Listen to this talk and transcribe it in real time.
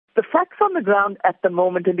The facts on the ground at the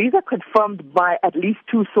moment, and these are confirmed by at least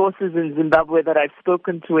two sources in Zimbabwe that I've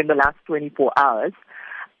spoken to in the last 24 hours,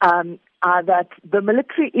 are that the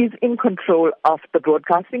military is in control of the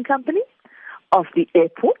broadcasting company, of the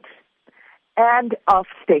airport, and of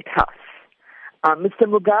State House. Mr.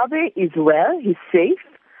 Mugabe is well, he's safe.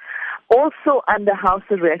 Also under house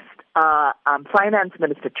arrest are Finance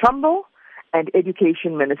Minister Chombo and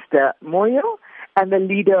Education Minister Moyo, and the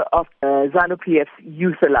leader of ZANU-PF's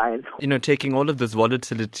Youth Alliance. Taking all of this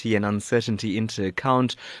volatility and uncertainty into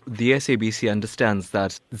account, the SABC understands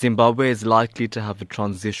that Zimbabwe is likely to have a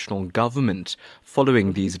transitional government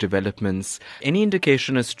following these developments. Any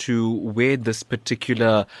indication as to where this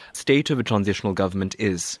particular state of a transitional government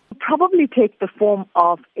is? Probably take the form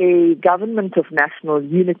of a government of national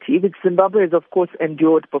unity, which Zimbabwe has, of course,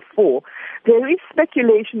 endured before. There is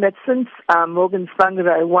speculation that since Morgan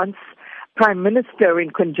Tsvangirai once Prime Minister,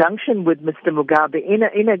 in conjunction with Mr. Mugabe in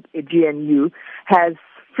a GNU, has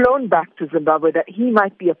flown back to Zimbabwe, that he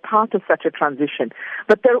might be a part of such a transition.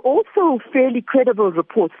 But there are also fairly credible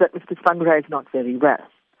reports that Mr. Tsvangirai is not very well.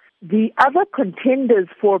 The other contenders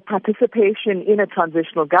for participation in a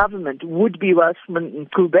transitional government would be Welshman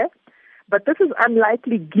Mugabe, but this is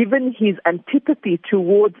unlikely given his antipathy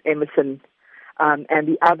towards Emerson and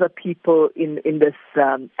the other people in this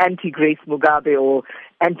anti-Grace Mugabe or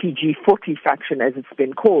anti-G40 faction, as it's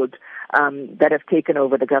been called, that have taken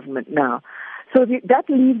over the government now. So that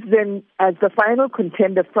leaves them as the final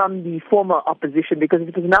contender from the former opposition, because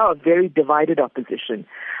it is now a very divided opposition.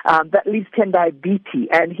 That leaves Tendai Biti,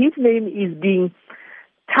 and his name is being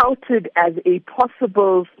touted as a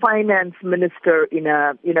possible finance minister in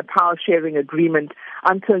a power-sharing agreement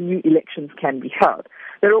until new elections can be held.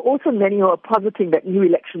 There are also many who are positing that new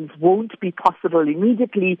elections won't be possible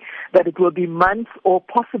immediately, that it will be months or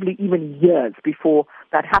possibly even years before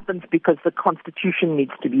that happens because the constitution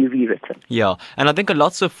needs to be rewritten. Yeah, and I think a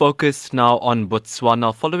lot's of focus now on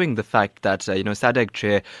Botswana following the fact that, SADC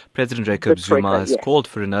Chair President Jacob Zuma has called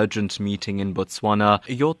for an urgent meeting in Botswana.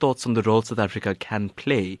 Your thoughts on the role South Africa can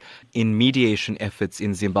play in mediation efforts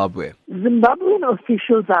in Zimbabwe? Zimbabwean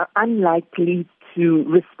officials are unlikely to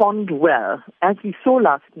respond well, as we saw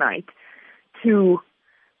last night, to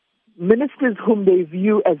ministers whom they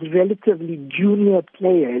view as relatively junior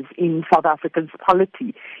players in South Africa's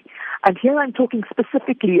polity. And here I'm talking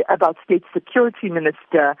specifically about State Security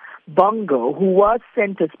Minister Bongo, who was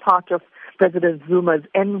sent as part of President Zuma's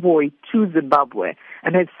envoy to Zimbabwe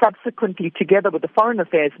and has subsequently, together with the Foreign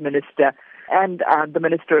Affairs Minister and the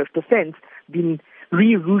Minister of Defense, been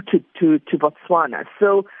rerouted to Botswana.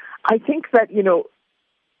 So I think that,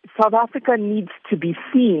 South Africa needs to be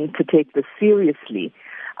seen to take this seriously.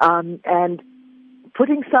 And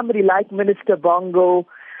putting somebody like Minister Bongo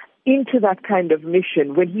into that kind of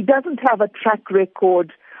mission, when he doesn't have a track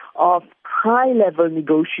record of high-level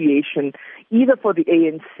negotiation, either for the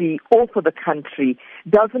ANC or for the country,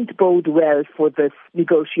 doesn't bode well for this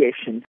negotiation.